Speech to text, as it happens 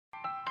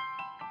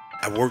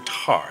I worked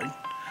hard,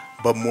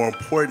 but more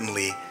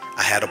importantly,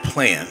 I had a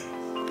plan.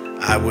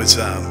 I was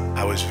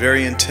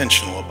very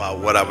intentional about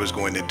what I was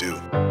going to do.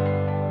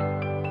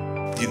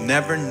 You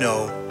never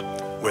know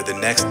where the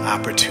next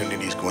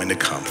opportunity is going to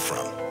come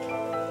from.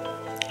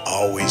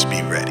 Always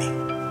be ready.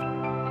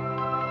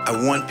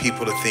 I want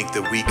people to think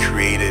that we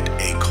created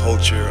a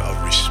culture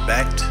of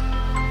respect,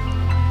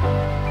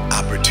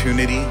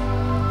 opportunity,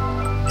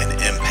 and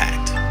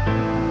impact.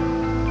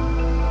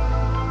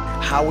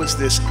 How is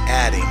this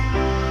adding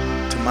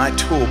to my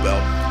tool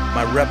belt,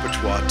 my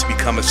repertoire to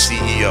become a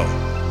CEO?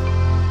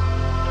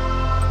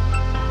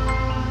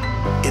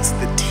 It's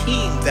the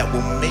team that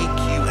will make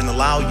you and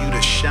allow you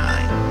to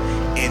shine.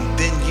 And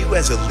then you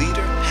as a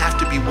leader have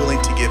to be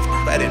willing to give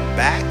credit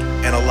back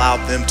and allow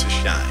them to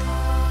shine.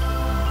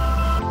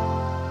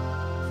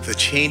 The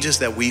changes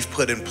that we've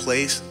put in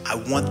place, I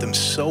want them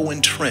so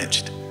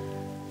entrenched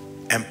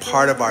and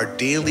part of our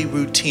daily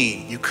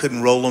routine, you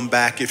couldn't roll them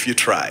back if you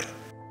tried.